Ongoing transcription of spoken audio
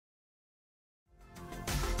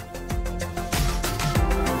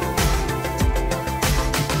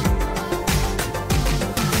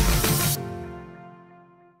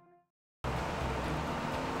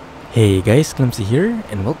Hey guys, Clumsy here,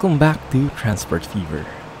 and welcome back to Transport Fever.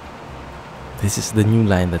 This is the new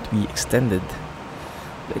line that we extended.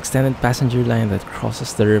 The extended passenger line that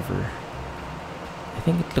crosses the river. I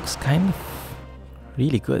think it looks kind of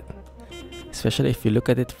really good. Especially if you look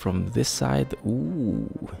at it from this side. Ooh,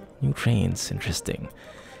 new trains, interesting.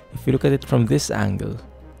 If you look at it from this angle,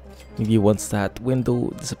 maybe once that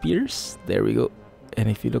window disappears, there we go. And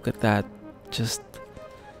if you look at that, just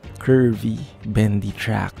curvy, bendy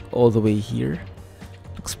track all the way here,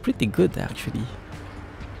 looks pretty good actually.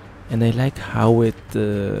 And I like how it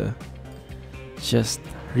just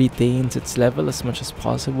retains its level as much as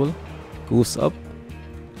possible, goes up,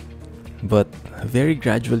 but very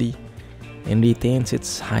gradually, and retains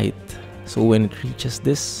its height. So when it reaches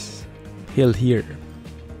this hill here,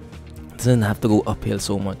 it doesn't have to go uphill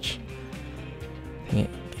so much. It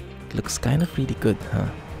looks kind of really good, huh?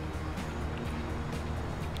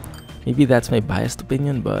 Maybe that's my biased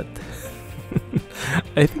opinion, but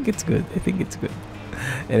I think it's good.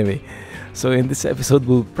 Anyway, so in this episode,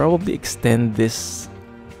 we'll probably extend this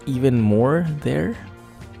even more there,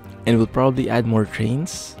 and we'll probably add more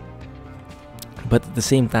trains. But at the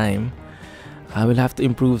same time, I will have to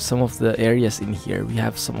improve some of the areas in here. We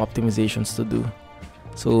have some optimizations to do.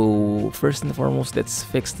 So first and foremost, let's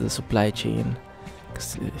fix the supply chain.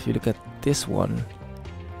 Because if you look at this one,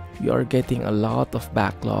 we are getting a lot of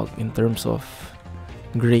backlog in terms of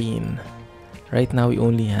grain. Right now we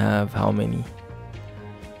only have how many?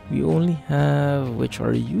 We only have, which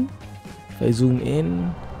are you? If I zoom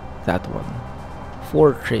in, that one.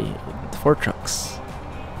 4 trucks.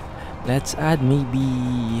 Let's add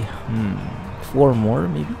maybe 4 more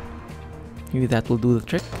maybe. Maybe that will do the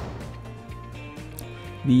trick.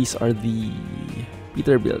 These are the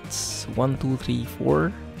Peterbilts. 1, 2, 3,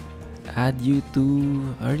 4. Add you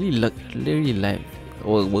to. I really like.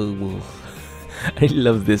 Whoa. I really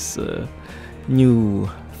love this new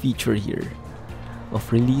feature here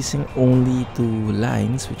of releasing only 2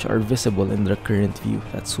 lines which are visible in the current view.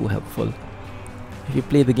 That's so helpful. If you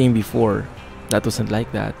played the game before, that wasn't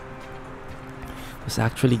like that. It was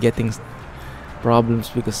actually getting problems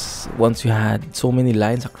because once you had so many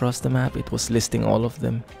lines across the map, it was listing all of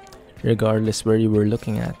them, regardless where you were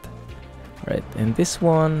looking at. Right, and this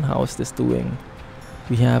one, how is this doing?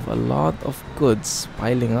 We have a lot of goods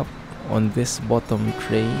piling up on this bottom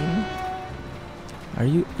train. Are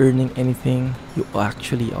you earning anything? You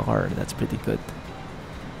actually are. That's pretty good.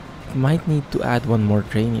 Might need to add 1 more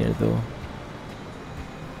train here though.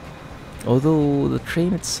 Although the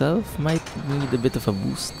train itself might need a bit of a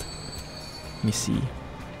boost. Let me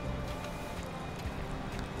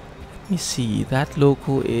see. That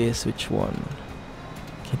loco is which one?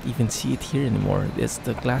 Can't even see it here anymore. It's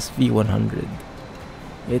the class V100.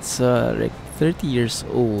 It's like 30 years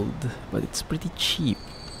old, but it's pretty cheap.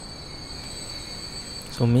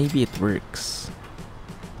 So maybe it works.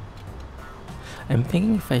 I'm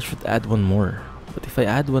thinking if I should add 1 more. But if I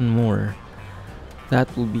add 1 more,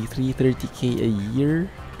 that will be 330k a year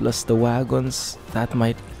plus the wagons. That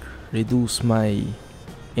might reduce my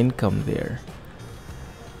income there.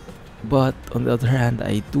 But on the other hand,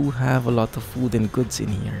 I do have a lot of food and goods in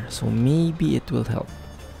here, so maybe it will help.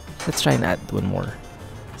 Let's try and add 1 more.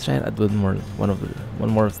 Let's try and add one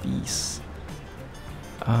more of these.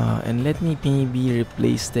 And let me maybe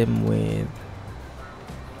replace them with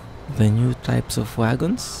the new types of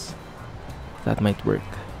wagons. That might work.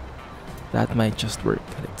 That might just work.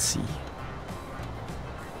 Let's see.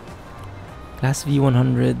 Class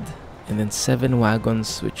V100, and then 7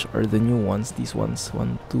 wagons, which are the new ones. These ones,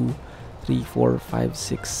 1, 2, 3, 4, 5,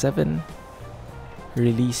 6, 7.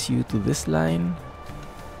 Release you to this line.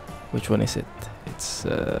 Which one is it? It's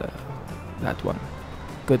that one.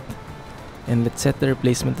 Good. And let's set the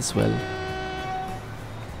replacement as well,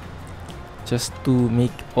 just to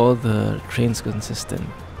make all the trains consistent.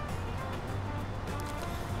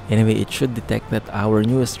 Anyway, it should detect that our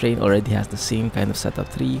newest train already has the same kind of setup.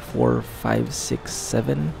 3, 4, 5, 6,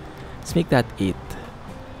 7. Let's make that 8.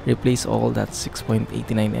 Replace all that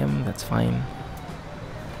 6.89M. That's fine.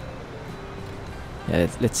 Yeah,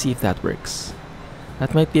 let's see if that works.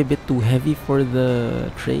 That might be a bit too heavy for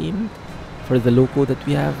the train, for the loco that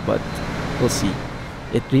we have, but we'll see.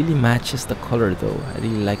 It really matches the color though. I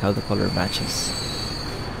really like how the color matches.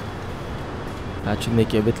 That should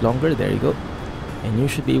make you a bit longer. There you go. And you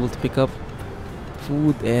should be able to pick up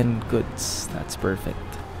food and goods. That's perfect.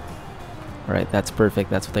 Alright, that's perfect.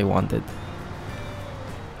 That's what I wanted.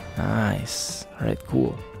 Nice. Alright,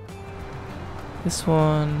 cool. This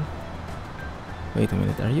one... Wait a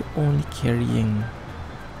minute. Are you only carrying...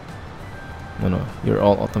 No, you're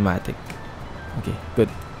all automatic. Okay, good.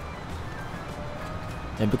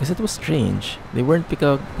 And because it was strange, they weren't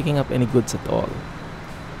picking up any goods at all.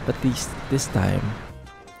 But at least this time,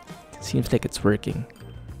 it seems like it's working.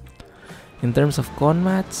 In terms of con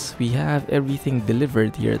mats, we have everything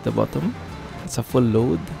delivered here at the bottom. It's a full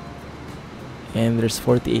load. And there's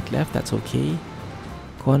 48 left, that's okay.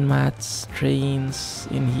 Con mats, trains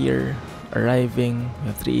in here, arriving. We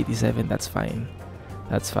have 387, that's fine.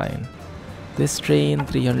 That's fine. This train,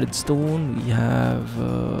 300 stone. We have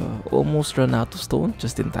almost run out of stone,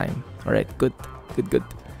 just in time. Alright, good, good, good.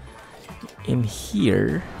 In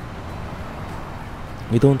here,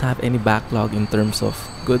 we don't have any backlog in terms of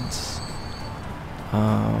goods.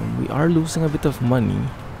 We are losing a bit of money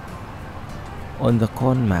on the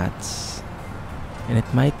con mats. And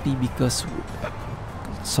it might be because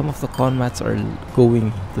some of the con mats are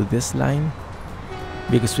going to this line.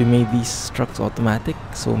 Because we made these trucks automatic,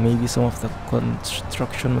 so maybe some of the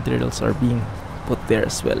construction materials are being put there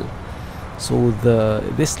as well. So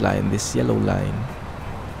this line, this yellow line,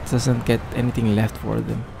 doesn't get anything left for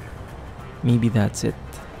them. Maybe that's it.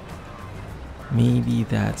 Maybe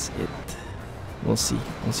that's it. We'll see.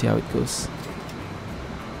 We'll see how it goes.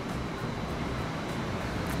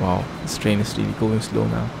 Wow, this train is really going slow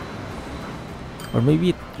now. Or maybe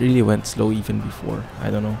it really went slow even before. I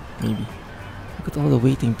don't know. Maybe. Look at all the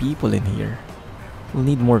waiting people in here. We'll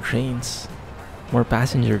need more trains. More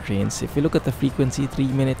passenger trains. If you look at the frequency, 3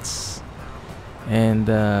 minutes. And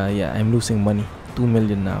yeah, I'm losing money. 2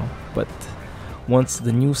 million now. But once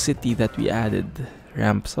the new city that we added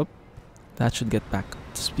ramps up, that should get back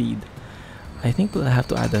up to speed. I think we'll have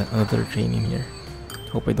to add another train in here.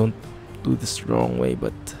 Hope I don't do this the wrong way,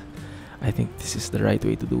 but I think this is the right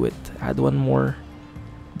way to do it. Add one more.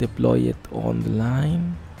 Deploy it on the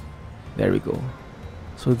line. There we go.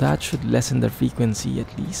 So that should lessen the frequency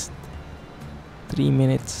at least. 3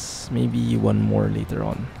 minutes, maybe one more later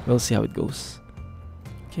on. We'll see how it goes.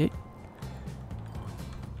 Okay.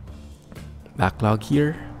 Backlog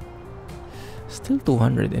here. Still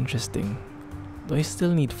 200, interesting. Do I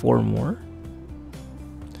still need 4 more?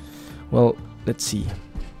 Well, let's see.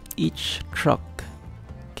 Each truck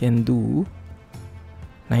can do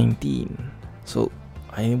 19. So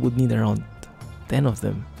I would need around 10 of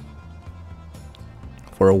them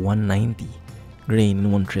for a 190 grain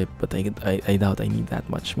in one trip, but I doubt I need that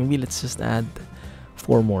much. Maybe let's just add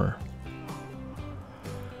 4 more.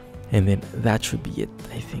 And then that should be it,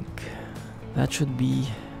 I think. That should be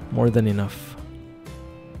more than enough.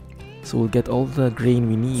 So we'll get all the grain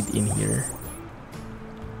we need in here.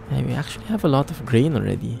 And we actually have a lot of grain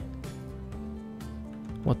already.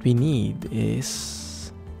 What we need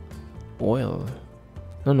is oil.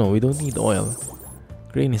 No, we don't need oil.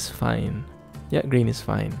 Grain is fine. Yeah, grain is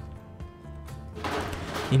fine.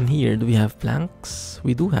 In here, do we have planks?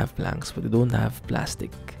 We do have planks, but we don't have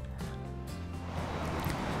plastic.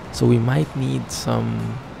 So we might need some...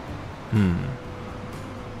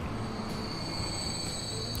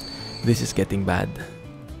 This is getting bad.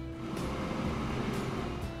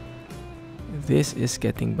 This is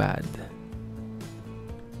getting bad.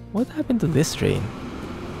 What happened to this train?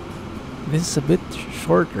 This is a bit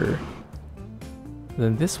shorter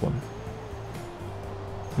than this one.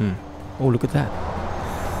 Oh, look at that.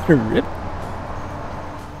 Rip.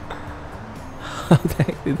 How the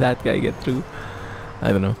heck did that guy get through?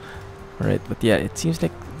 I don't know. Alright, but yeah, it seems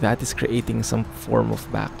like that is creating some form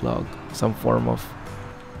of backlog. Some form of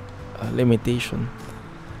limitation.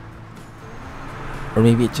 Or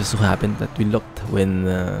maybe it just so happened that we looked when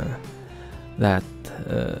that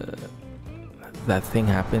thing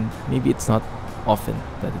happened. Maybe it's not often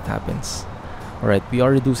that it happens. Alright, we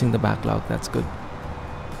are reducing the backlog. That's good.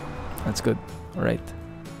 That's good. Alright.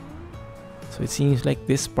 So it seems like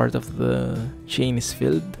this part of the chain is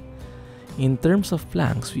filled. In terms of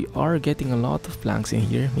planks, we are getting a lot of planks in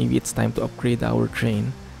here. Maybe it's time to upgrade our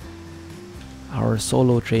train. Our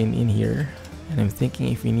solo train in here. And I'm thinking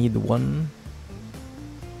if we need 1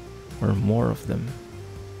 or more of them.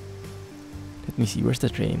 Let me see, where's the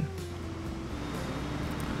train?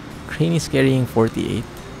 Train is carrying 48.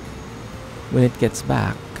 When it gets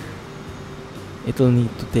back, it'll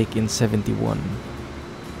need to take in 71.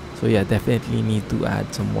 So yeah, definitely need to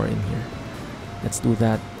add some more in here. Let's do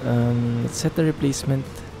that. Let's set the replacement.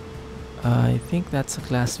 I think that's a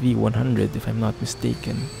class V100 if I'm not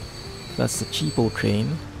mistaken. That's the cheapo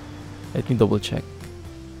train. Let me double check.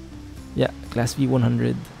 Yeah, class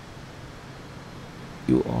V100.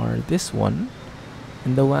 You are this one.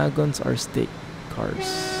 And the wagons are stake cars.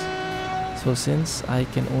 So since I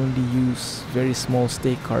can only use very small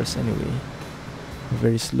stake cars anyway,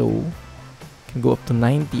 very slow, can go up to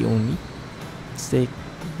 90 only. Let's take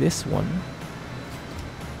this one.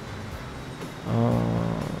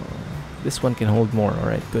 This one can hold more.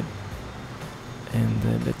 Alright, good.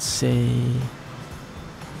 And let's say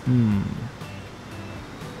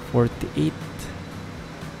 48.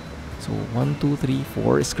 So 1, 2, 3,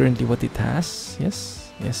 4 is currently what it has.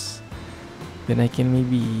 Yes, yes. Then I can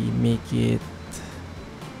maybe make it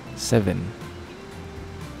 7. You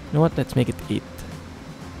know what? Let's make it 8.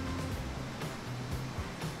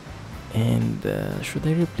 And should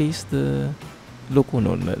I replace the loco?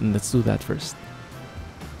 No, let's do that first.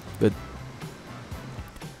 Good.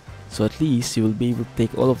 So at least you will be able to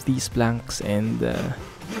take all of these planks and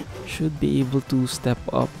should be able to step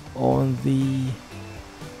up on the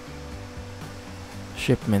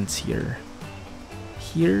shipments here.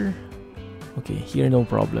 Here, okay, here no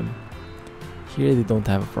problem. Here they don't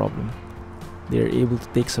have a problem. They're able to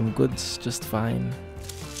take some goods just fine.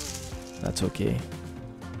 That's okay.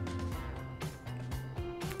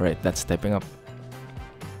 Right, that's stepping up.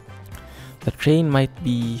 The train might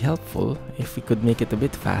be helpful if we could make it a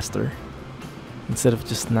bit faster instead of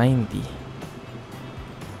just 90.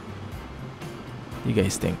 You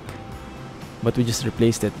guys think? But we just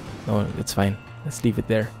replaced it. No, it's fine. Let's leave it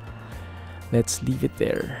there. Let's leave it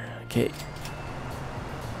there. Okay.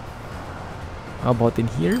 How about in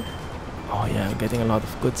here? Oh yeah, I'm getting a lot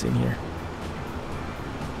of goods in here.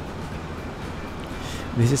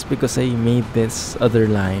 This is because I made this other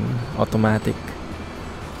line automatic.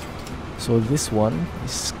 So this one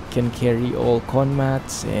can carry all con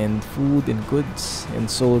mats and food and goods, and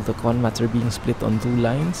so the con mats are being split on 2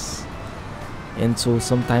 lines, and so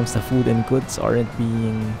sometimes the food and goods aren't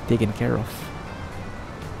being taken care of.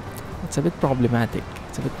 It's a bit problematic.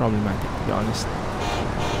 It's a bit problematic, to be honest.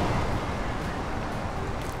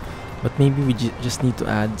 But maybe we just need to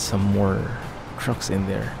add some more trucks in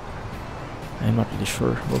there. I'm not really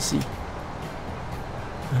sure. We'll see.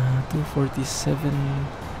 247.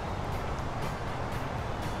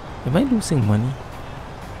 Am I losing money?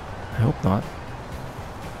 I hope not.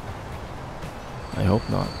 I hope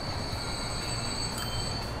not.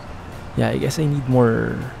 Yeah, I guess I need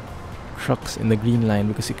more trucks in the green line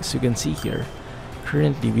because as you can see here,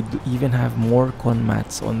 currently we do even have more con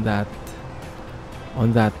mats on that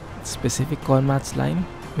specific con mats line.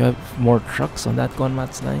 We have more trucks on that con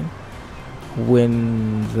mats line,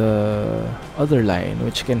 when the other line,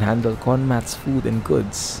 which can handle con mats, food and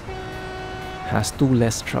goods, has 2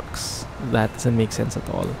 less trucks. That doesn't make sense at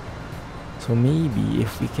all. So maybe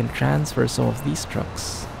if we can transfer some of these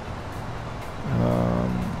trucks,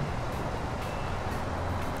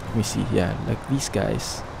 let me see. Yeah, like these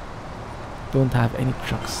guys don't have any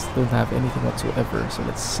trucks, don't have anything whatsoever. So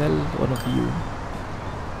let's sell one of you,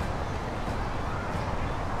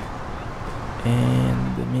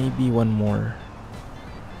 and maybe one more.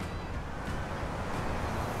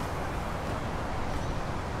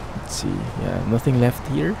 Let's see. Yeah, nothing left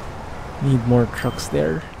here. Need more trucks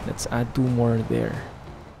there. Let's add 2 more there,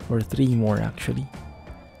 or 3 more actually.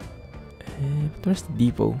 Where's the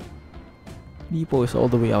depot? Depot is all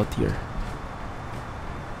the way out here.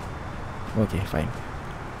 Okay, fine.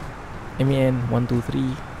 MEN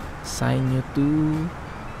 123. Assign you to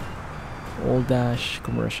Old Dash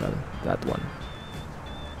Commercial. That one.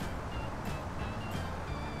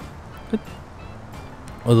 Good.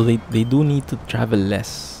 Although they do need to travel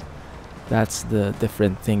less. That's the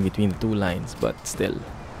different thing between the 2 lines, but still,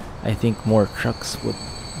 I think more trucks would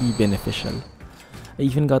be beneficial. I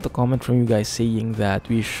even got a comment from you guys saying that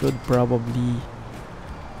we should probably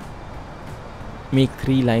make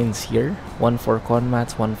 3 lines here. 1 for con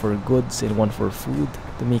mats, 1 for goods, and 1 for food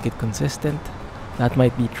to make it consistent. That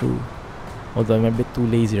might be true. Although I'm a bit too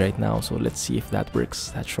lazy right now, so let's see if that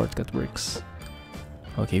works. That shortcut works.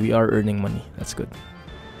 Okay, we are earning money. That's good.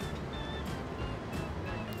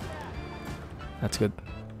 That's good.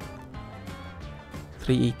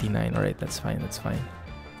 389. Alright, that's fine. That's fine.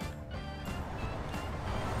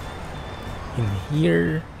 In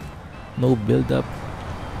here, no build up.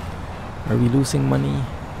 Are we losing money?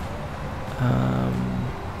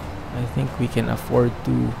 I think we can afford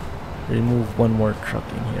to remove 1 more truck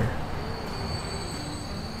in here.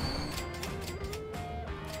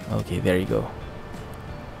 Okay, there you go.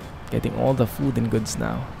 Getting all the food and goods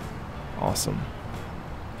now. Awesome.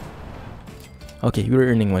 Okay, we're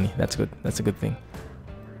earning money. That's good. That's a good thing.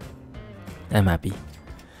 I'm happy.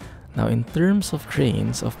 Now, in terms of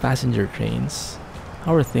trains, of passenger trains,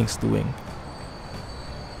 how are things doing?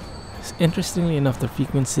 Interestingly enough, the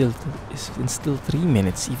frequency is still 3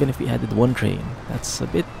 minutes, even if we added 1 train. That's a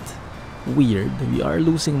bit weird. We are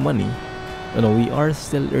losing money. Oh, no, we are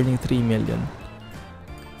still earning 3 million.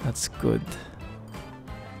 That's good.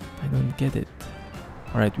 I don't get it.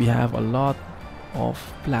 Alright, we have a lot of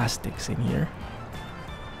plastics in here.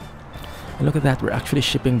 And look at that, we're actually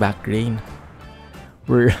shipping back grain.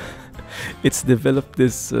 We're it's developed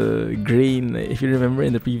this grain. If you remember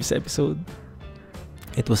in the previous episode,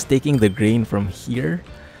 it was taking the grain from here,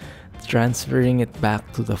 transferring it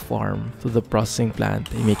back to the farm, to the processing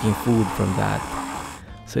plant, and making food from that.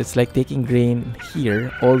 So it's like taking grain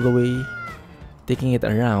here all the way, taking it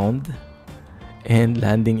around, and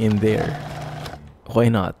landing in there. Why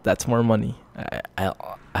not? That's more money.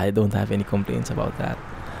 I don't have any complaints about that.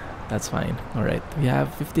 That's fine. Alright, we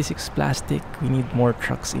have 56 plastic. We need more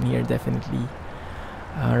trucks in here, definitely.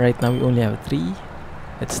 Right now we only have 3.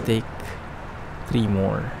 Let's take 3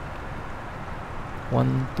 more.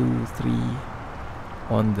 1, 2, 3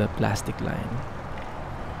 on the plastic line.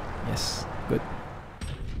 Yes, good.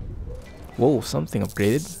 Whoa, something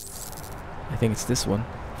upgraded. I think it's this one.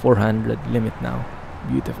 400 limit now.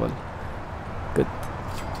 Beautiful. Good.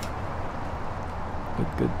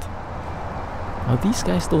 Good. Now these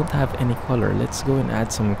guys don't have any color. Let's go and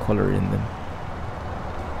add some color in them.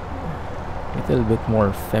 A little bit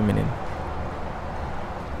more feminine.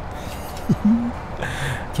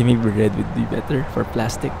 Okay, maybe red would be better for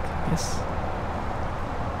plastic. Yes.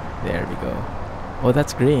 There we go. Oh,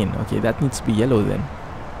 that's green. Okay, that needs to be yellow then.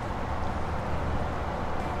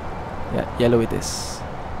 Yeah, yellow it is.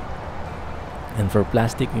 And for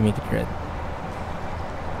plastic, we make it red.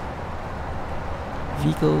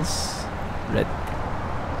 Vehicles, red.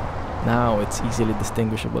 Now it's easily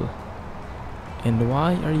distinguishable. And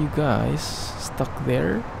why are you guys stuck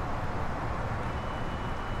there?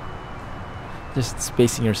 Just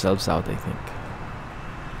spacing yourselves out, I think.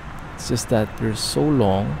 It's just that you're so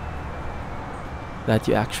long that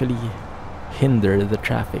you actually hinder the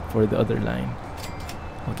traffic for the other line.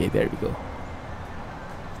 Okay, there we go.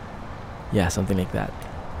 Yeah, something like that.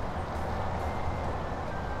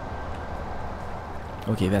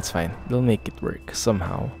 Okay, that's fine. They'll make it work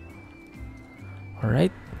somehow.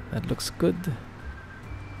 Alright, that looks good.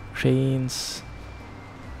 Trains,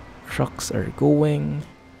 trucks are going.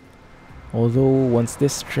 Although once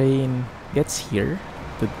this train gets here,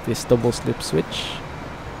 this double slip switch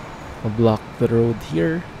will block the road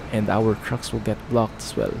here, and our trucks will get blocked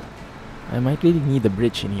as well. I might really need a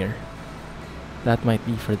bridge in here. That might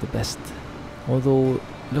be for the best. Although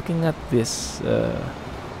looking at this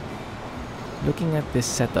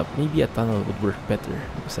setup, maybe a tunnel would work better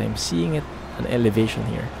because I'm seeing it an elevation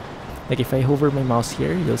here. Like if I hover my mouse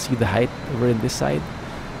here, you'll see the height over in this side,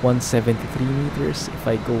 173 meters. If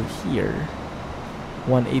I go here,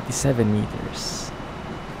 187 meters.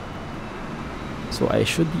 So I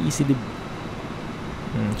should be easy to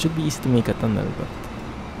make a tunnel, but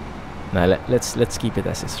nah, let's keep it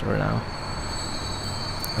as is for now.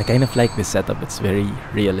 I kind of like this setup. It's very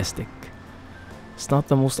realistic. It's not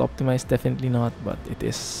the most optimized, definitely not, but it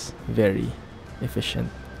is very efficient.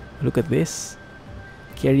 Look at this.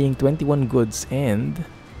 Carrying 21 goods and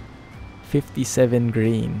 57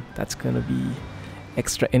 grain. That's gonna be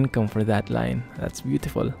extra income for that line. That's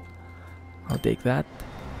beautiful. I'll take that.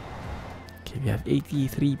 Okay, we have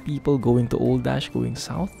 83 people going to Old Dash, going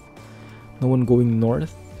south. No one going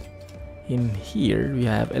north. In here, we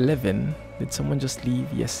have 11. Did someone just leave?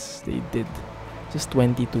 Yes, they did. Just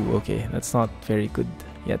 22. Okay, that's not very good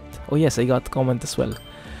yet. Oh yes, I got a comment as well.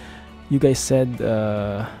 You guys said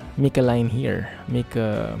make a line here. Make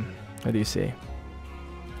a... what do you say?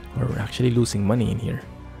 We're actually losing money in here.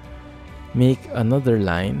 Make another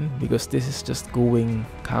line because this is just going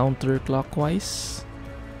counterclockwise.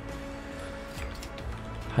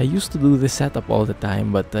 I used to do this setup all the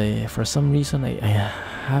time, but for some reason I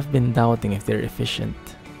have been doubting if they're efficient.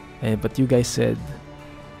 But you guys said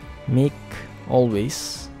make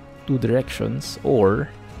always 2 directions, or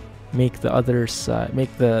make the other side,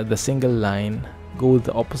 make the single line go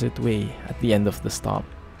the opposite way at the end of the stop.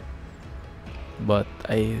 But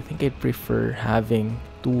I think I prefer having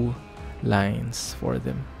 2 lines for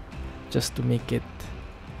them, just to make it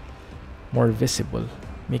more visible,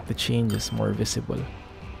 make the changes more visible,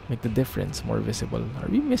 make the difference more visible. Are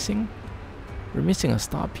we missing? We're missing a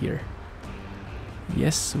stop here.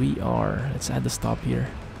 Yes, we are. Let's add the stop here.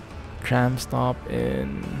 Tram stop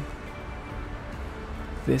in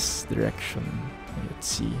this direction. Let's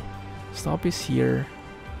see. Stop is here.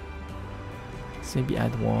 Let's maybe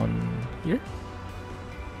add one here.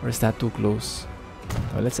 Or is that too close?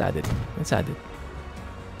 Oh, let's add it. Let's add it.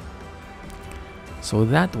 So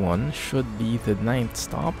that one should be the 9th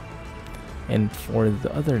stop. And for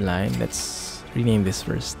the other line, let's rename this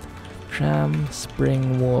first. Tram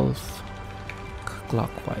Spring Wolf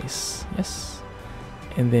clockwise. Yes.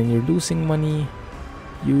 And then you're losing money.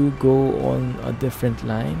 You go on a different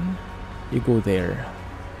line. you go there.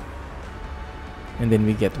 And then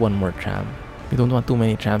we get one more tram. We don't want too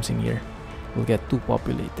many trams in here. We'll get too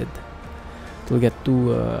populated. It will get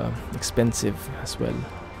too expensive as well.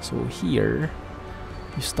 So here,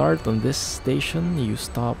 you start on this station, you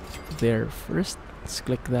stop there first. Let's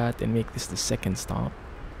click that and make this the second stop.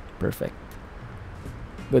 Perfect.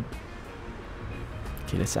 Good.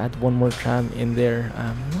 Okay, let's add one more tram in there.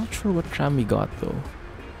 I'm not sure what tram we got though.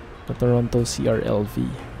 The Toronto CRLV.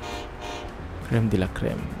 Creme de la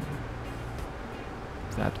creme.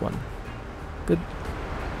 That one. Good.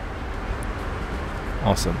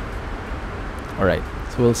 Awesome. Alright,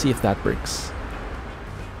 so we'll see if that works.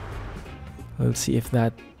 We'll see if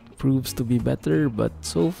that proves to be better, but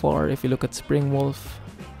so far, if you look at Spring Wolf,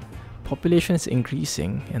 population is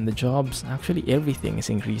increasing, and the jobs, actually everything is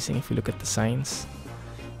increasing if you look at the signs.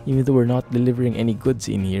 Even though we're not delivering any goods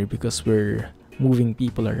in here because we're moving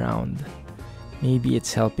people around. Maybe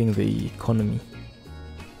it's helping the economy.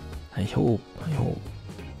 I hope.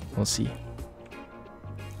 We'll see.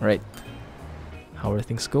 Alright. How are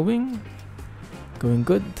things going? Going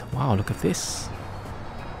good. Wow, look at this.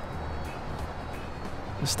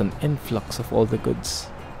 Just an influx of all the goods.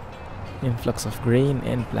 Influx of grain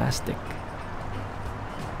and plastic.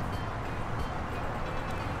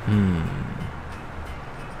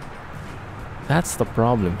 That's the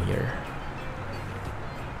problem here.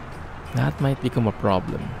 That might become a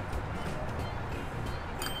problem.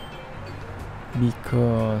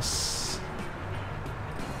 Because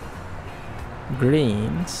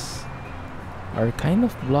grains are kind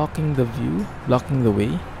of blocking the view, blocking the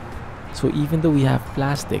way. So even though we have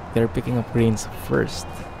plastic, they're picking up grains first.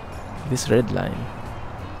 This red line.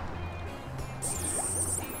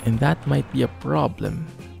 And that might be a problem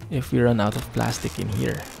if we run out of plastic in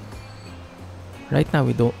here. Right now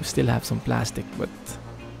we still have some plastic, but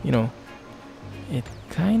you know, it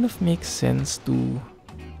kind of makes sense to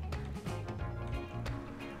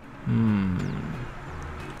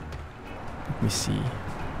let me see.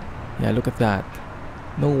 Yeah, look at that.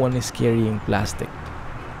 No one is carrying plastic.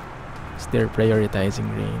 They're prioritizing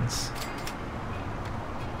grains.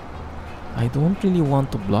 I don't really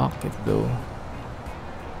want to block it though.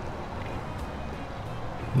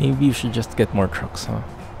 Maybe you should just get more trucks, huh?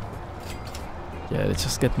 Yeah, let's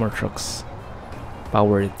just get more trucks.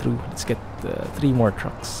 Power it through. Let's get 3 more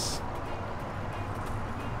trucks.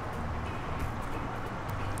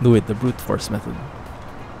 Do it the brute force method.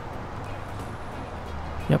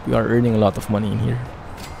 Yep, we are earning a lot of money in here.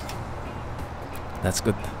 That's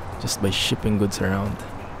good. Just by shipping goods around.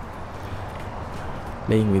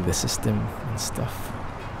 Playing with the system and stuff.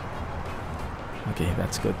 Okay,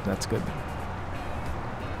 that's good. That's good.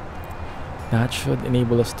 That should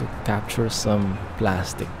enable us to capture some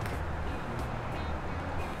plastic.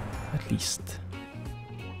 At least.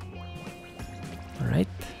 Alright.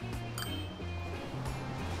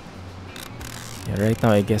 Yeah, right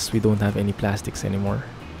now I guess we don't have any plastics anymore.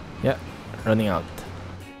 Yeah, running out.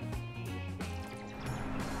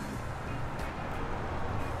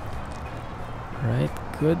 Right,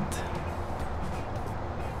 good.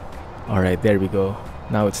 Alright, there we go.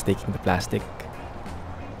 Now it's taking the plastic.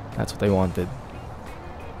 That's what I wanted.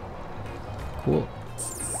 Cool.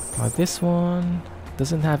 Now this one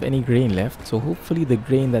doesn't have any grain left, so hopefully the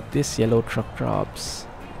grain that this yellow truck drops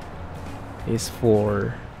is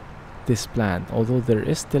for this plant. Although there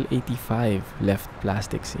is still 85 left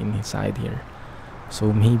plastics inside here,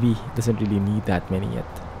 so maybe it doesn't really need that many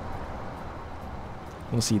yet.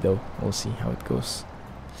 We'll see though. We'll see how it goes.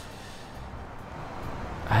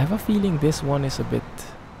 I have a feeling this one is a bit...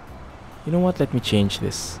 You know what? Let me change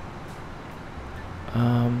this.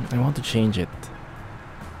 I want to change it.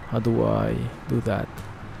 How do I do that?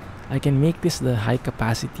 I can make this the high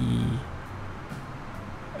capacity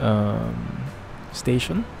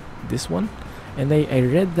station. This one. And I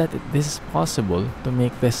read that this is possible to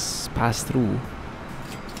make this pass through.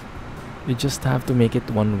 You just have to make it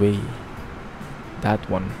one way. That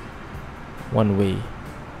one way.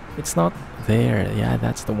 It's not there. Yeah,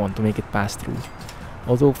 that's the one to make it pass through.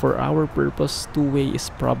 Although for our purpose, two-way is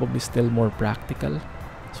probably still more practical.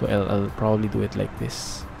 So I'll probably do it like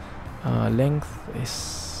this. Length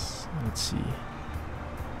is... Let's see.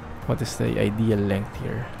 What is the ideal length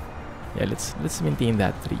here? Yeah, let's maintain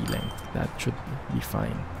that 3 length. That should be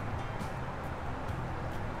fine.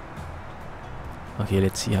 Okay,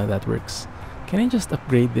 let's see how that works. Can I just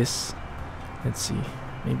upgrade this? Let's see.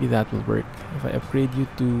 Maybe that will work. If I upgrade you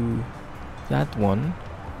to that one,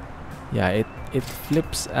 yeah, it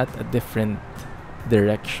flips at a different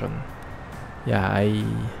direction. Yeah, I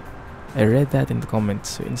read that in the comments.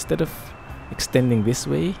 So instead of extending this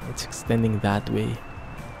way, it's extending that way.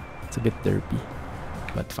 It's a bit derpy,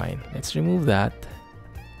 but fine. Let's remove that.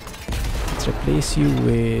 Let's replace you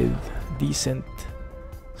with decent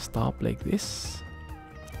stop like this.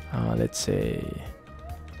 Let's say,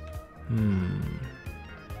 can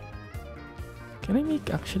I make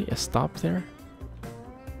actually a stop there?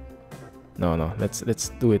 No. Let's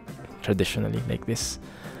do it traditionally like this.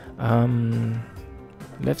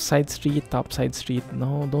 Left side street, top side street.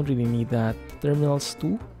 No, don't really need that. Terminals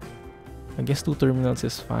 2. I guess 2 terminals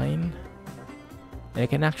is fine. I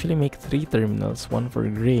can actually make 3 terminals. 1 for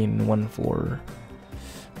grain, 1 for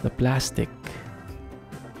the plastic.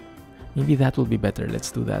 Maybe that will be better.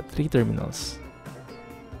 Let's do that. 3 terminals.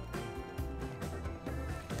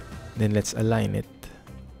 Then let's align it.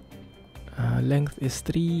 Length is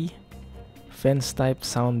 3. Fence type,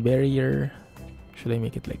 sound barrier. Should I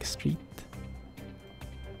make it like street?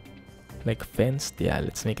 Like fenced? Yeah,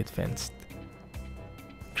 let's make it fenced.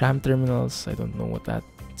 Tram terminals, I don't know what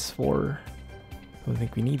that's for. Don't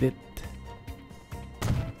think we need it.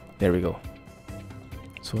 There we go.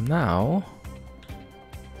 So now,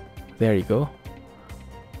 there you go.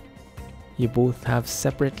 You both have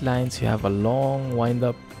separate lines. You have a long wind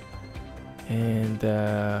up, and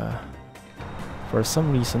for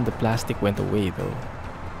some reason the plastic went away though.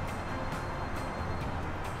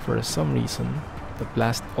 For some reason,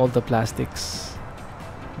 all the plastics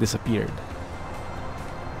disappeared.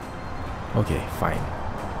 Okay, fine.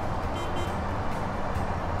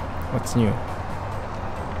 What's new?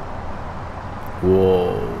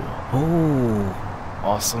 Whoa. Oh,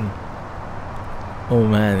 awesome. Oh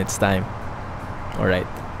man, it's time. Alright.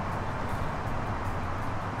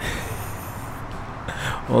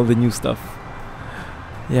 All the new stuff.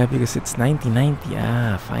 Yeah, because it's 1990.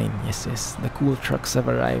 Ah, fine. Yes. The cool trucks have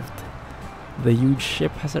arrived. The huge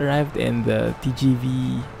ship has arrived, and the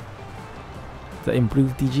TGV, the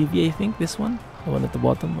improved TGV, I think, this one, the one at the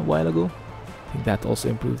bottom a while ago, I think that also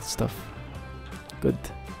improved stuff. Good.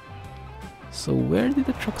 So where did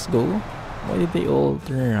the trucks go? Why did they all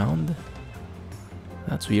turn around?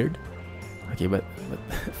 That's weird. Okay, but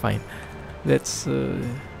fine. Let's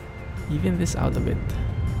even this out a bit,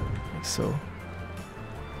 like so.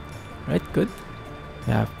 Right, good.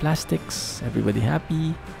 We have plastics, everybody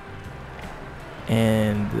happy.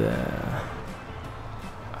 And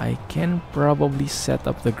I can probably set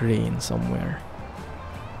up the grain somewhere.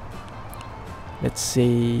 Let's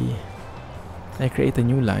say I create a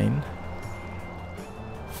new line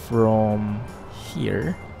from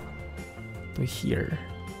here to here.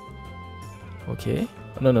 Okay.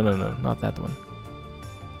 No, not that one.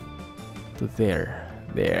 To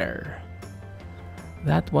there.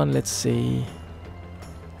 That one, let's say,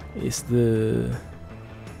 is the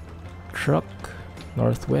truck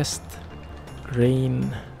northwest grain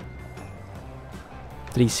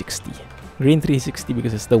 360. Grain 360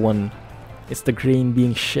 because it's the grain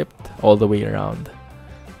being shipped all the way around.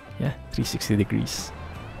 Yeah, 360 degrees.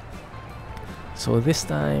 So this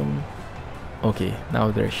time, okay, now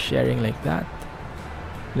they're sharing like that.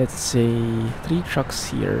 Let's say 3 trucks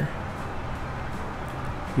here.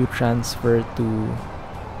 You transfer to,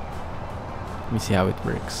 let me see how it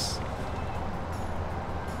works.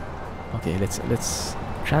 Okay, let's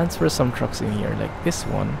transfer some trucks in here, like this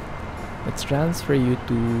one. Let's transfer you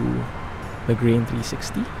to the grain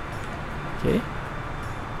 360. Okay.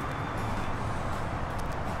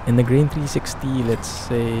 In the grain 360, let's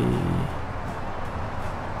say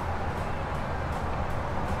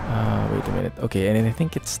wait a minute. Okay, and I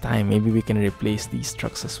think it's time. Maybe we can replace these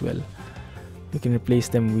trucks as well. We can replace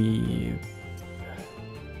them with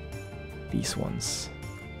these ones.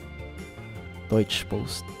 Deutsche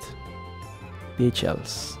Post.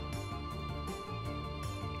 DHLs.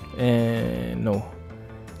 And no.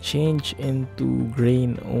 Change into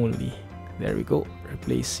grain only. There we go.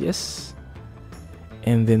 Replace, yes.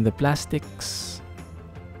 And then the plastics.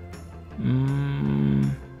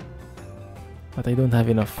 But I don't have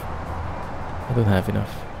enough.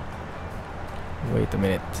 Wait a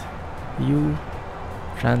minute. You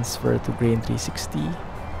transfer to grain 360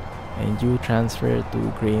 and you transfer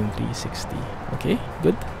to grain 360. Okay,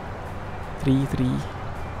 good. 3.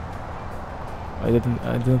 I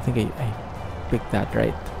don't think I picked that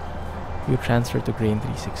right. You transfer to grain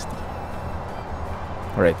 360.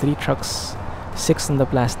 Alright, 3 trucks, 6 on the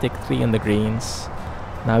plastic, 3 on the grains.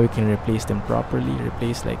 Now we can replace them properly.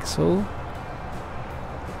 Replace like so.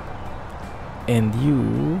 And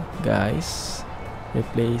you guys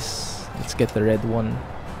replace. Let's get the red one.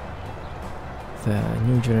 The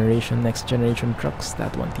new generation, next generation trucks.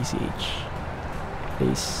 That one, TCH.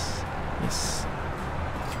 Place. Yes.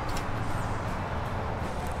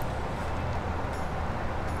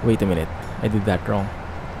 Wait a minute. I did that wrong.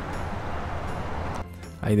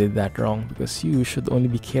 I did that wrong because you should only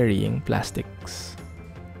be carrying plastics.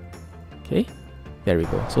 Okay, there we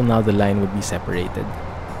go. So now the line would be separated.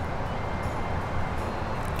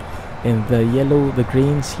 And the yellow, the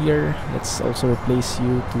grains here, let's also replace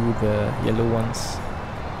you to the yellow ones.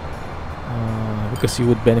 Because you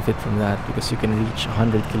would benefit from that, because you can reach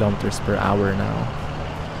 100 kilometers per hour now.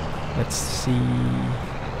 Let's see.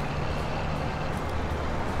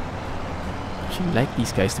 Actually like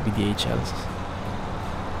these guys to be DHLs.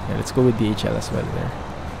 Yeah, let's go with DHL as well there.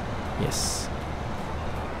 Yes.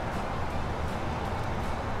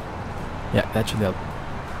 Yeah, that should help.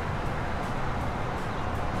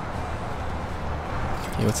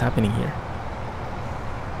 Okay, what's happening here?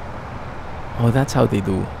 Oh, that's how they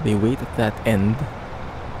do. They wait at that end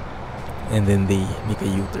and then they make a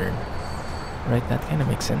U-turn. Right, that kind of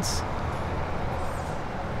makes sense.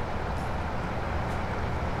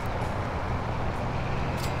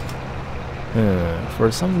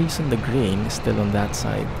 For some reason the grain is still on that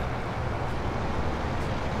side.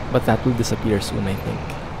 But that will disappear soon, I think.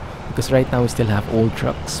 Because right now we still have old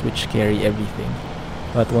trucks which carry everything.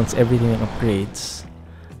 But once everything upgrades,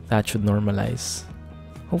 that should normalize.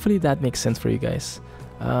 Hopefully that makes sense for you guys.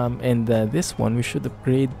 And this one we should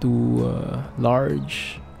upgrade to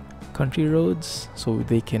large country roads so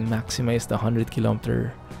they can maximize the 100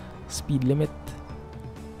 kilometer speed limit.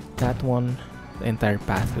 That one, the entire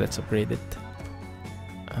path, let's upgrade it.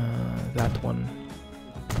 That one,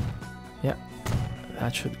 yeah,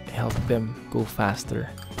 that should help them go faster.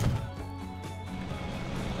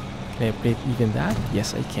 Can I upgrade even that?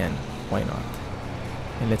 Yes, I can. Why not?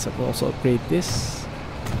 And let's also upgrade this.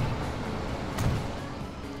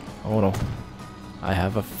 Oh no, I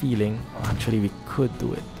have a feeling, actually we could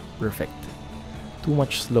do it. Perfect. Too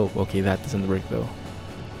much slope. Okay, that doesn't work though.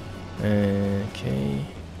 Okay,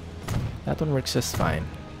 that one works just fine.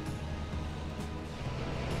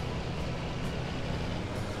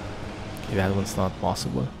 Okay, that one's not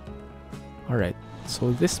possible. Alright,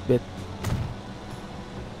 so this bit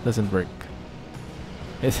doesn't work.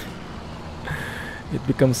 It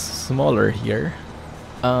becomes smaller here.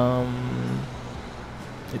 Let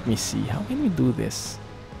me see, how can we do this?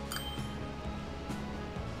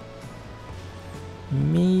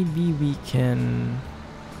 Maybe we can...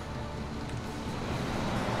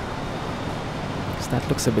 Because that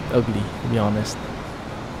looks a bit ugly, to be honest.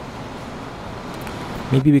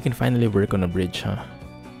 Maybe we can finally work on a bridge, huh?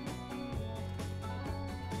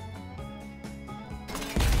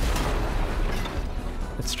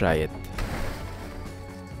 Let's try it.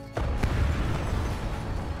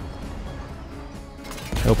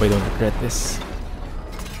 I hope I don't regret this.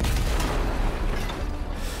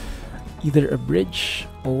 Either a bridge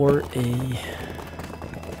or a...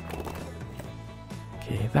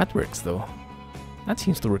 Okay, that works though. That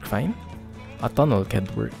seems to work fine. A tunnel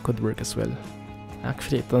could work as well.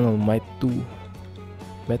 Actually, a tunnel might do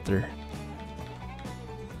better.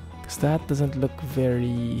 Because that doesn't look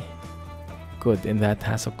very good and that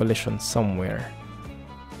has a collision somewhere.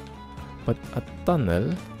 But a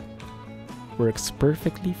tunnel works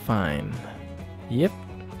perfectly fine. Yep.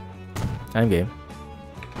 I'm game.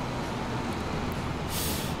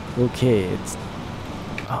 Okay, it's...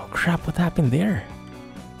 Oh crap, what happened there?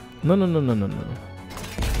 No.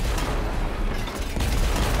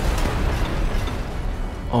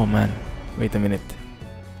 Oh man, wait a minute.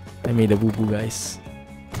 I made a boo-boo, guys.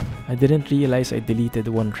 I didn't realize I deleted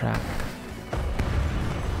one track.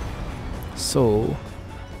 So,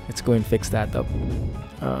 let's go and fix that up.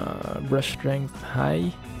 Brush strength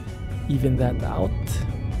high. Even that out.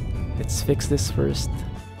 Let's fix this first.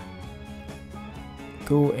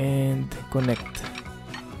 Go and connect.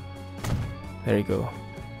 There you go.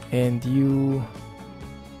 And you,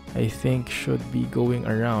 I think, should be going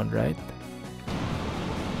around, right?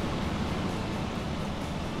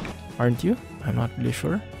 Aren't you? I'm not really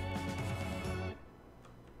sure.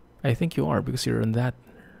 I think you are because you're on that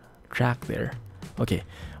track there. Okay,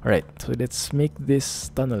 alright, so let's make this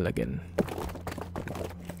tunnel again.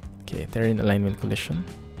 Okay, they're in alignment collision.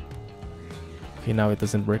 Okay, now it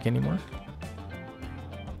doesn't work anymore.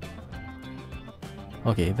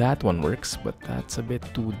 Okay, that one works, but that's a bit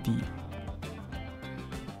too deep.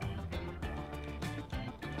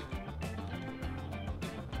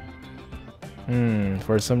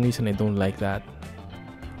 For some reason I don't like that.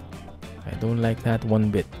 I don't like that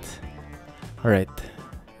one bit. Alright,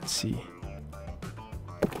 let's see.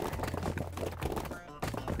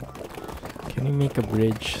 Can we make a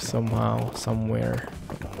bridge somehow, somewhere,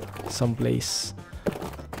 someplace?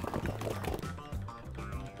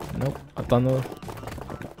 Nope, a tunnel.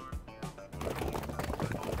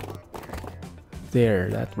 There,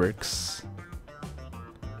 that works.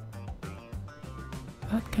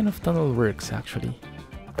 kind of tunnel works actually.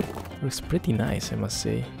 Looks pretty nice, I must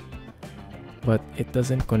say. But it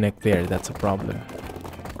doesn't connect there, that's a problem.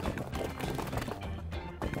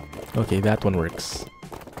 Okay, that one works.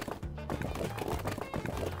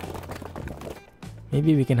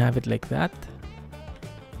 Maybe we can have it like that.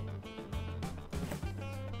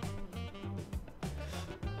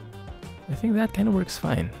 I think that kind of works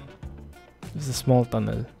fine. It's a small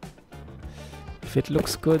tunnel. If it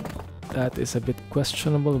looks good, that is a bit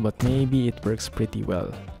questionable, but maybe it works pretty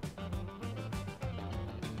well.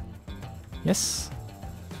 Yes?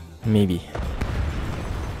 Maybe.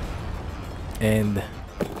 And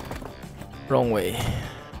wrong way.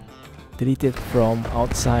 Delete it from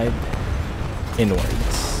outside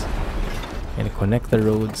inwards. And connect the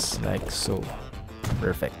roads like so.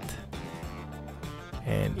 Perfect.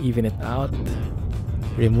 And even it out.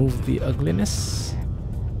 Remove the ugliness.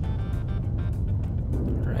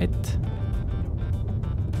 Right.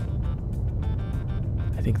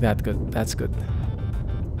 I think that's good.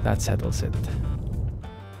 That settles it.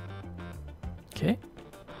 Okay.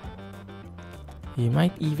 You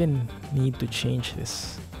might even need to change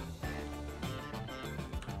this.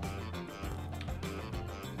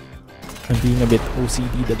 I'm being a bit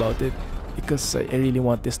OCD'd about it because I really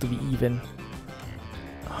want this to be even.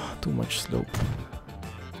 Oh, too much slope.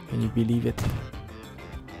 Can you believe it?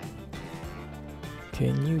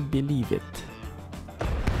 Can you believe it?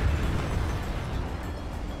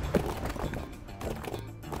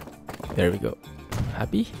 There we go.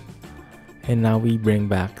 Happy? And now we bring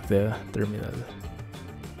back the terminal.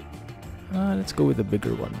 Let's go with the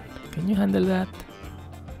bigger one. Can you handle that?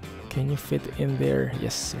 Can you fit in there?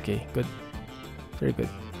 Yes, okay, good. Very good.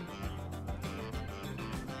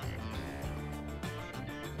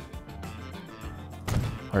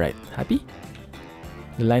 Alright, happy?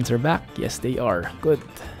 The lines are back? Yes, they are. Good.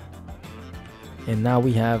 And now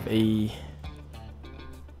we have a...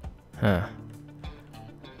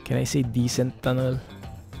 Can I say decent tunnel?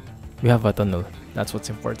 We have a tunnel. That's what's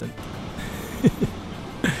important.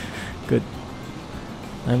 Good.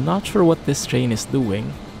 I'm not sure what this train is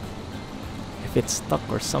doing. If it's stuck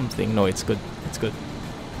or something. No, it's good. It's good.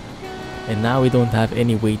 And now we don't have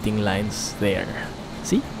any waiting lines there.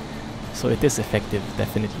 See? So it is effective,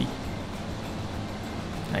 definitely.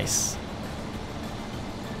 Nice.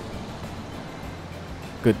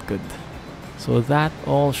 Good, good. So that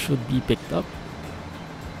all should be picked up,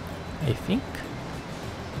 I think,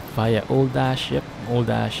 via Old Dash. Yep, Old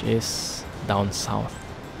Dash is down south.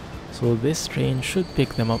 So this train should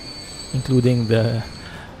pick them up, including the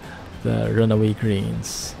runaway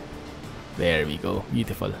grains. There we go.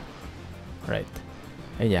 Beautiful. Right.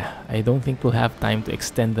 And yeah, I don't think we'll have time to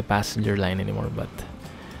extend the passenger line anymore, but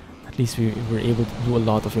at least we were able to do a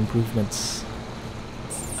lot of improvements.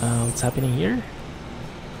 What's happening here?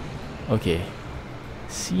 Okay.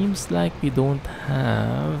 Seems like we don't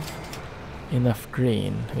have enough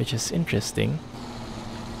grain, which is interesting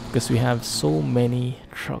because we have so many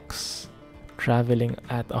trucks traveling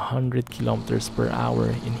at 100 kilometers per hour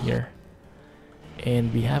in here,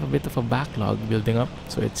 and we have a bit of a backlog building up,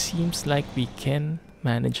 so it seems like we can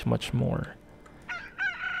manage much more.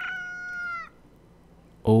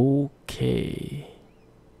 Okay.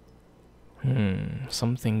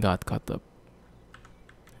 Something got caught up.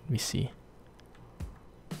 Let me see.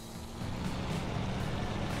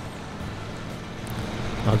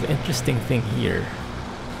 Now the interesting thing here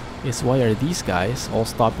is, why are these guys all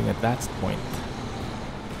stopping at that point?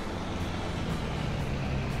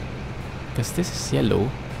 Because this is yellow.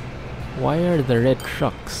 Why are the red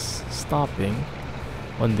trucks stopping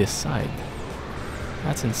on this side?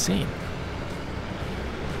 That's insane.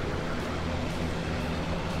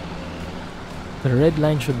 The red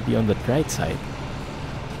line should be on the right side.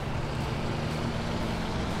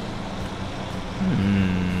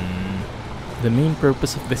 The main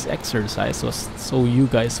purpose of this exercise was so you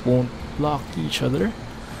guys won't block each other,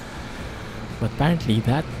 but apparently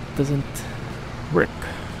that doesn't work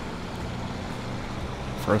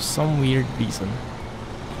for some weird reason.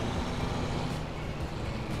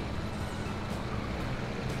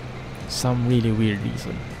 Some really weird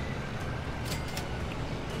reason.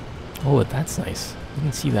 Oh, that's nice.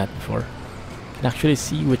 Didn't see that before. Can actually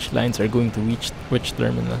see which lines are going to reach which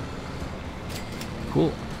terminal.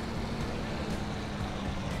 Cool.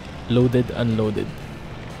 Loaded, unloaded.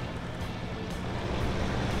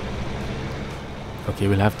 Okay,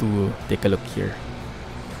 we'll have to take a look here.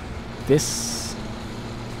 This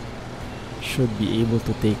should be able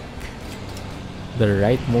to take the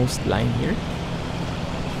rightmost line here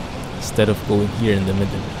instead of going here in the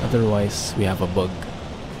middle. Otherwise, we have a bug.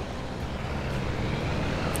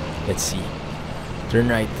 Let's see. Turn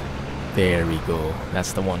right. There we go.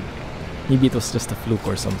 That's the one. Maybe it was just a fluke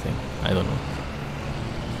or something. I don't know.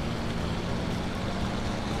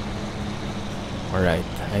 Alright,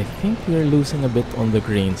 I think we're losing a bit on the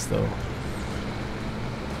grains though.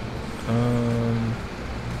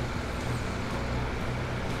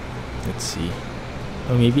 Let's see.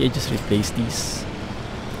 Or maybe I just replace these.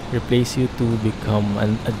 Replace you to become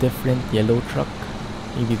a different yellow truck.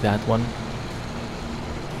 Maybe that one.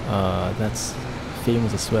 That's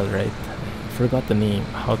famous as well, right? I forgot the name.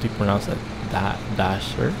 How to pronounce that?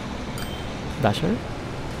 Dasher? Dasher?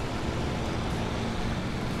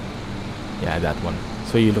 Yeah, that one.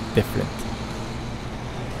 So you look different.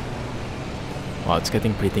 Wow, it's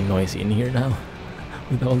getting pretty noisy in here now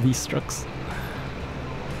with all these trucks.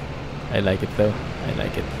 I like it though. I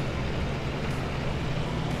like it.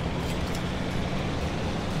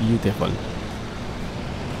 Beautiful.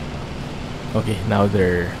 Okay, now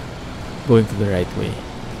they're going to the right way.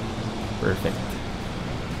 Perfect.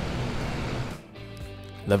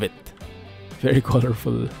 Love it. Very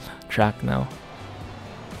colorful track now.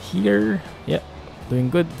 Here, yeah, doing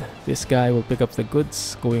good. This guy will pick up the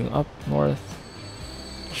goods going up north.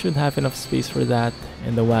 Should have enough space for that.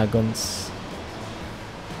 And the wagons.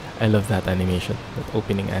 I love that animation, that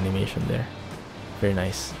opening animation there. Very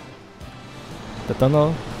nice. The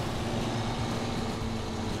tunnel.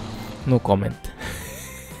 No comment.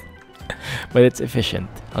 But it's efficient.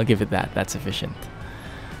 I'll give it that. That's efficient.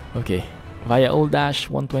 Okay. Via Old Dash,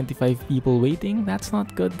 125 people waiting. That's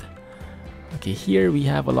not good. Okay, here we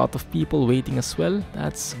have a lot of people waiting as well.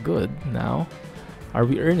 That's good. Now, are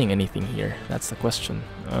we earning anything here? That's the question.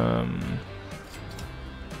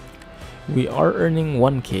 We are earning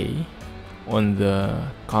 1k on the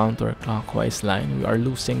counterclockwise line. We are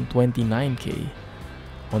losing 29k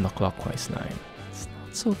on the clockwise line. It's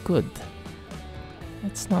not so good.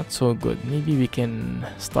 It's not so good. Maybe we can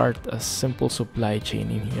start a simple supply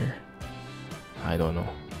chain in here. I don't know.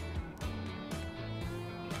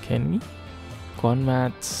 Can we?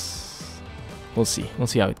 Conmats. We'll see. We'll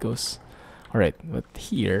see how it goes. Alright, but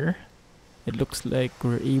here it looks like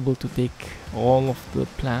we're able to take all of the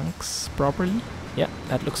planks properly. Yeah,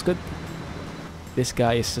 that looks good. This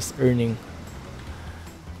guy is just earning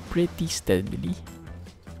pretty steadily.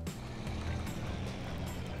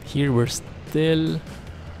 Here we still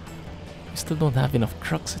don't have enough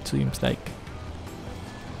trucks, it seems like.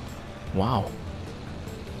 Wow.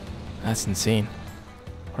 That's insane.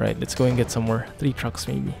 Alright, let's go and get some more. 3 trucks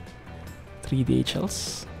maybe. 3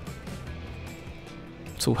 DHLs.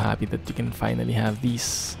 So happy that you can finally have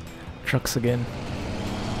these trucks again.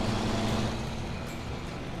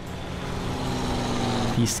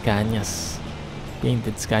 These Scanias.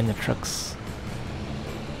 Painted Scania trucks.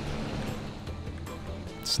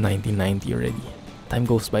 It's 1990 already. Time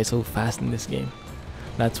goes by so fast in this game.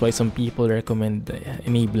 That's why some people recommend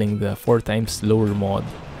enabling the 4 times slower mod.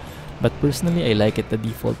 But personally, I like it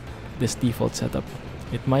this default setup.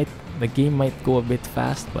 The game might go a bit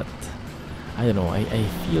fast, but I don't know, I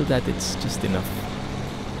feel that it's just enough.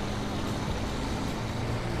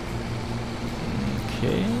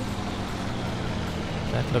 Okay.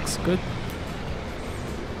 That looks good.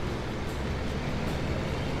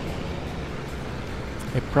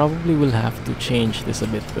 I probably will have to change this a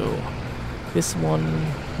bit though. This one,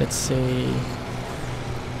 let's say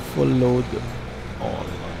full load on.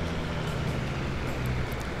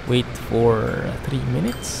 Wait for 3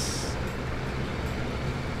 minutes.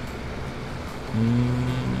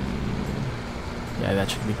 Yeah, that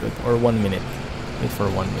should be good. Or 1 minute. Wait for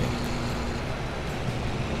 1 minute.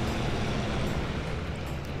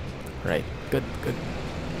 Right, good, good.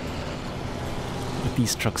 Let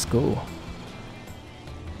these trucks go.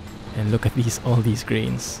 And look at all these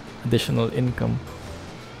grains. Additional income.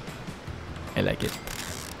 I like it.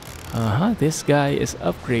 This guy is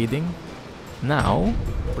upgrading. Now,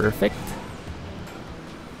 perfect.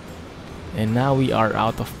 And now we are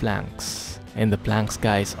out of planks. And the planks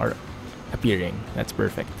guys are appearing. That's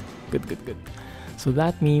perfect. Good, good, good. So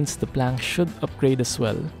that means the plank should upgrade as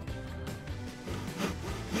well.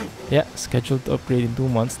 Yeah, scheduled to upgrade in 2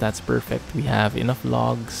 months. That's perfect. We have enough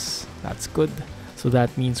logs. That's good. So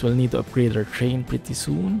that means we'll need to upgrade our train pretty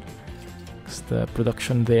soon. Because the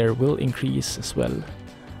production there will increase as well.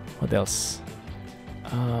 What else?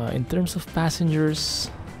 In terms of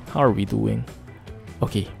passengers, how are we doing?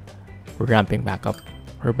 Okay, we're ramping back up.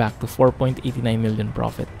 We're back to 4.89 million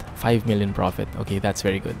profit. 5 million profit. Okay, that's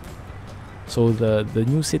very good. So the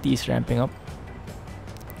new city is ramping up.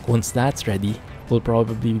 Once that's ready, we'll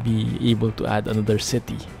probably be able to add another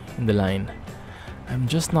city in the line. I'm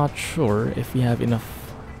just not sure if we have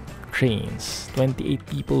enough trains. 28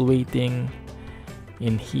 people waiting.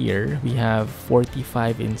 in here, we have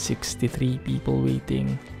 45 and 63 people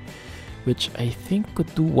waiting, which I think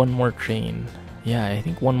could do one more train. Yeah, I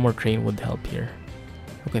think one more train would help here.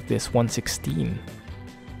 Look at this, 116.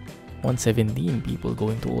 117 people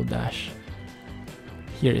going to Old Dash.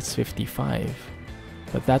 Here it's 55.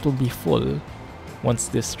 But that will be full once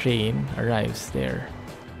this train arrives there.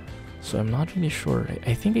 So I'm not really sure.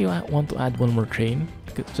 I think I want to add one more train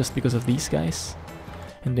just because of these guys.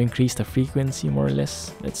 And to increase the frequency more or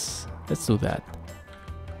less. Let's do that.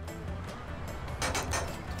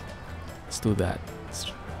 Let's do that.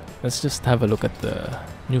 Let's just have a look at the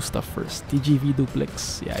new stuff first. TGV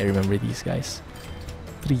duplex. Yeah, I remember these guys.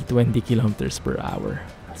 320 kilometers per hour.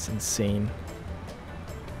 That's insane.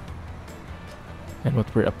 And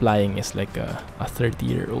what we're applying is like a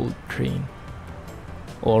 30-year-old train.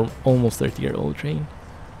 Or almost 30-year-old train.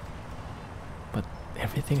 But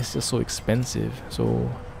everything is just so expensive. So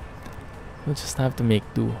we'll just have to make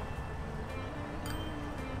do.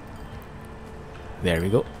 There we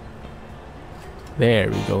go.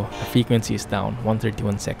 There we go. The frequency is down.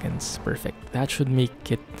 131 seconds. Perfect. That should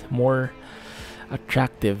make it more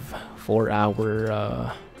attractive for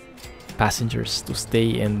our passengers to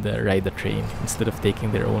stay and ride the train instead of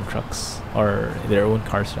taking their own trucks or their own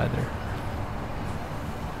cars rather.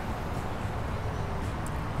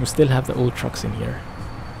 We still have the old trucks in here.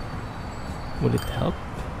 Would it help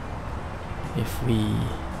if we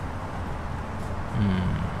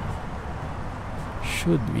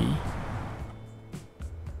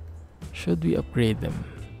should we upgrade them?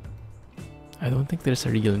 I don't think there's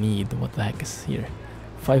a real need. What the heck is here?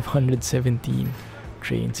 517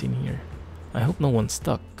 trains in here. I hope no one's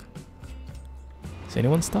stuck. Is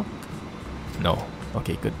anyone stuck? No.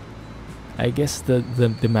 Okay, good. I guess the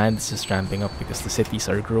demand is just ramping up because the cities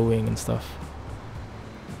are growing and stuff.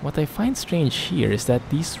 What I find strange here is that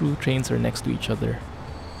these two trains are next to each other.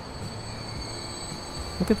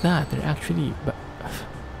 Look at that. They're actually...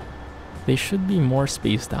 they should be more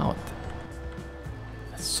spaced out.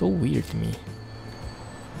 That's so weird to me.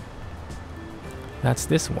 That's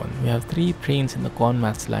this one. We have 3 trains in the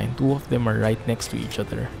Conmats line. 2 of them are right next to each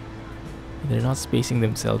other. They're not spacing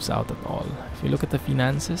themselves out at all. If you look at the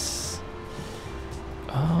finances,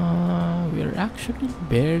 we're actually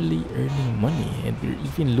barely earning money and we're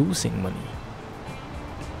even losing money.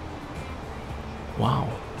 Wow.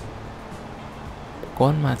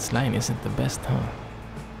 Conmats line isn't the best, huh?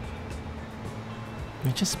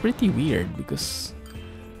 Which is pretty weird because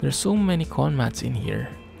there's so many Conmats in here.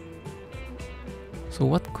 So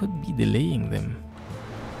what could be delaying them?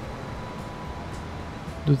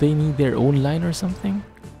 Do they need their own line or something?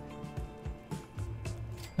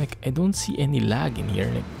 Like, I don't see any lag in here.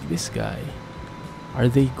 Like, this guy. Are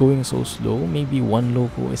they going so slow? Maybe one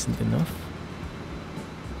loco isn't enough?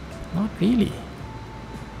 Not really.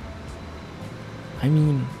 I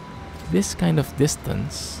mean, this kind of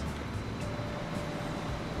distance...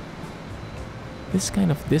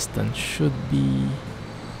 should be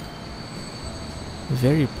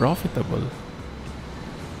very profitable,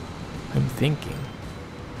 I'm thinking.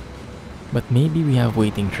 But maybe we have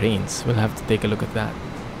waiting trains. We'll have to take a look at that.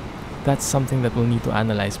 That's something that we'll need to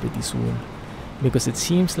analyze pretty soon. Because it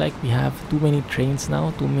seems like we have too many trains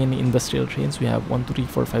now, too many industrial trains. We have 1, 2, 3,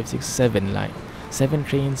 4, 5, 6, 7 line. 7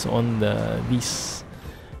 trains on this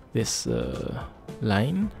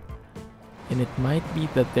line. And it might be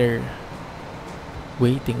that they're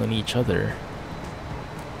waiting on each other.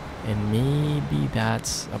 And maybe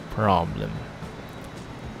that's a problem.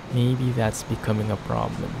 Maybe that's becoming a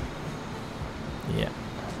problem. Yeah.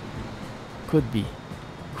 Could be.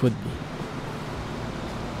 Could be.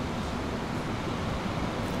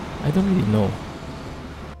 I don't really know.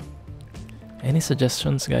 Any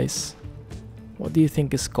suggestions, guys? What do you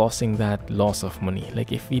think is causing that loss of money?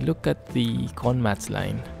 Like, if we look at the Conmats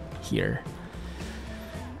line here,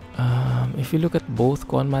 if you look at both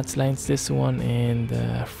Conmats lines, this one and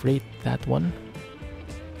freight, that one,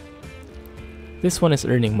 this one is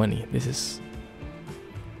earning money. This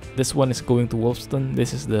one is going to Wolfston.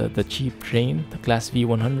 This is the cheap train, the Class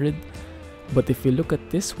V100. But if you look at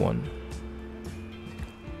this one,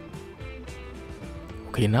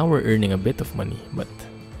 okay, now we're earning a bit of money. But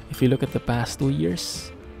if you look at the past 2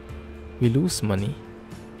 years, we lose money,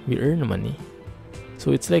 we earn money.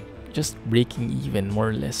 So it's like just breaking even, more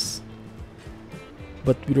or less.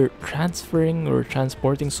 But we're transferring or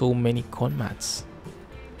transporting so many Conmats.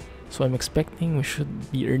 So I'm expecting we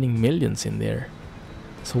should be earning millions in there.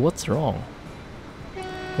 So what's wrong?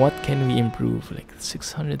 What can we improve? Like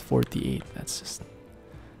 648. That's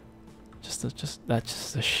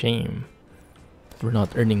just a shame. We're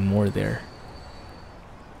not earning more there.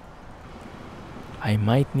 I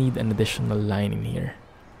might need an additional line in here,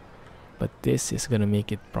 but this is gonna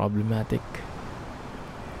make it problematic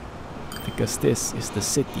because this is the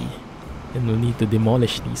city and we'll need to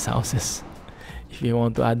demolish these houses if you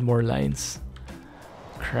want to add more lines.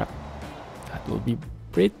 Crap, that will be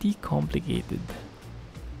pretty complicated.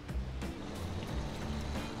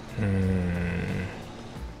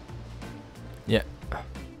 Yeah,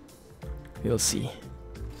 we'll see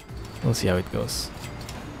how it goes.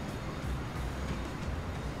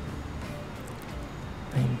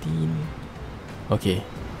 19. Okay.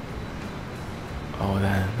 Oh,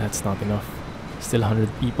 that's not enough. Still 100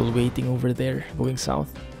 people waiting over there going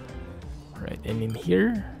south. Right, and in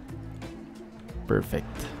here,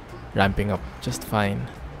 perfect. Ramping up just fine.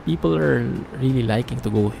 People are really liking to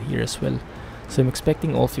go here as well. So I'm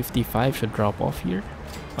expecting all 55 should drop off here.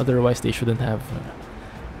 Otherwise, they shouldn't have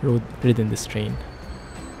ridden this train.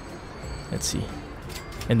 Let's see.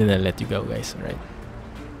 And then I'll let you go, guys. Alright.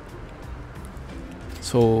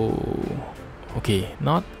 So, okay,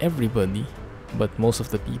 not everybody, but most of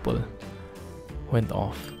the people went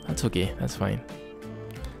off. That's okay, that's fine.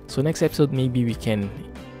 So next episode, maybe we can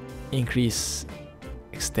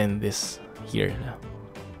extend this here.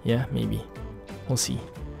 Yeah, maybe. We'll see.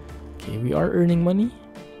 Okay, we are earning money.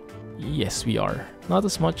 Yes, we are. Not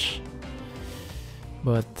as much,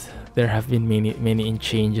 but there have been many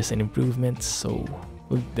changes and improvements, so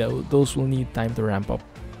those will need time to ramp up.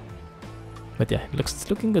 But yeah, it's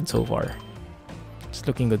looking good so far. It's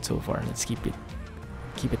looking good so far. Let's keep it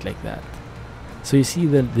like that. So you see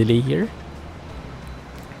the delay here?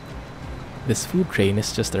 This food train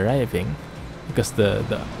is just arriving because the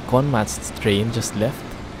Conmats train just left,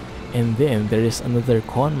 and then there is another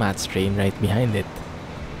Conmats train right behind it.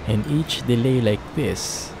 And each delay like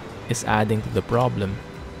this is adding to the problem.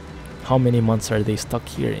 How many months are they stuck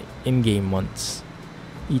here? In-game months.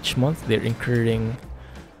 Each month they're incurring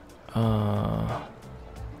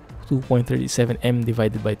 2.37 M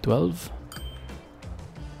divided by 12.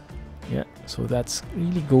 Yeah, so that's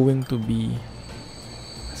really going to be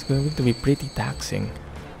pretty taxing.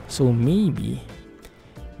 So maybe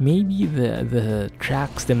the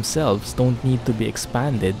tracks themselves don't need to be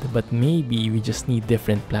expanded, but maybe we just need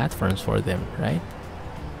different platforms for them, right?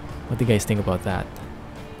 What do you guys think about that?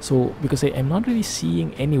 So because I'm not really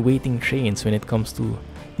seeing any waiting trains when it comes to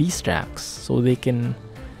these tracks, so there's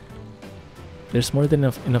more than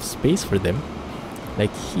enough space for them.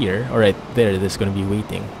 Like here, alright, there's gonna be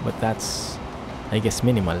waiting, but that's, I guess,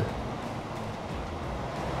 minimal.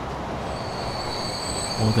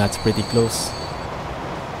 Oh, that's pretty close.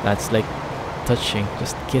 That's like touching,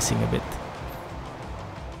 just kissing a bit.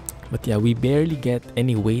 But yeah, we barely get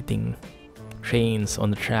any waiting trains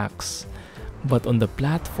on the tracks. But on the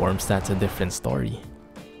platforms, that's a different story.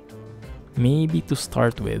 Maybe to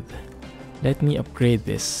start with, let me upgrade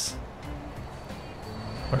this.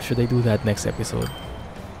 Or should I do that next episode?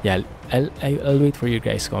 Yeah, I'll wait for your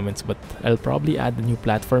guys' comments, but I'll probably add a new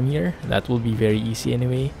platform here. That will be very easy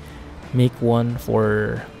anyway. Make one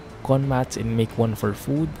for Conmats and make one for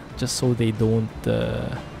food, just so they don't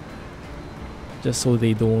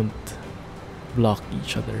block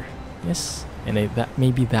each other. Yes, and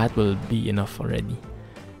maybe that will be enough already.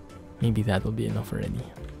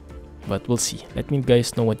 But we'll see. Let me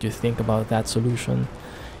guys know what you think about that solution.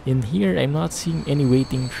 In here, I'm not seeing any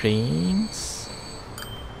waiting trains.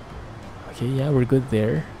 Okay, yeah, we're good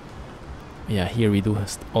there. Yeah, here we do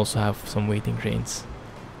also have some waiting trains.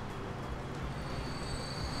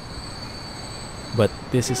 But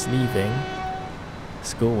this is leaving.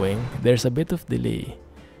 It's going. There's a bit of delay.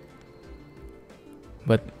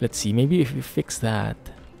 But let's see, maybe if we fix that,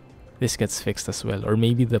 this gets fixed as well. Or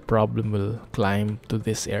maybe the problem will climb to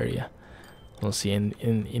this area. We'll see. And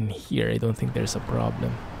in here, I don't think there's a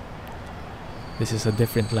problem. This is a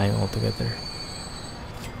different line altogether.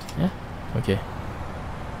 Yeah? Okay.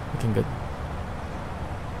 Looking good.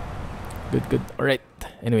 Good. Alright.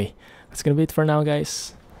 Anyway, that's gonna be it for now,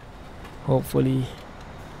 guys. Hopefully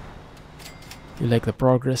you like the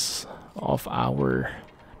progress of our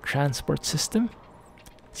transport system.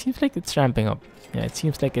 Seems like it's ramping up. Yeah, it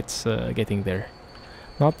seems like it's getting there.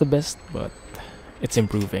 Not the best, but it's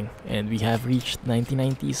improving. And we have reached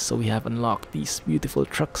 1990s, so we have unlocked these beautiful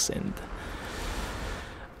trucks and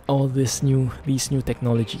all these new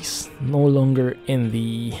technologies. No longer in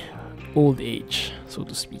the old age, so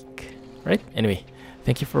to speak. Right? Anyway,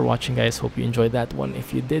 thank you for watching, guys. Hope you enjoyed that one.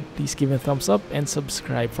 If you did, please give it a thumbs up and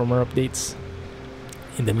subscribe for more updates.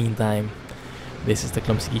 In the meantime, this is the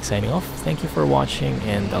Clumsy Geek signing off. Thank you for watching,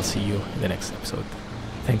 and I'll see you in the next episode.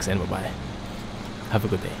 Thanks and bye-bye. Have a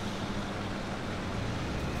good day.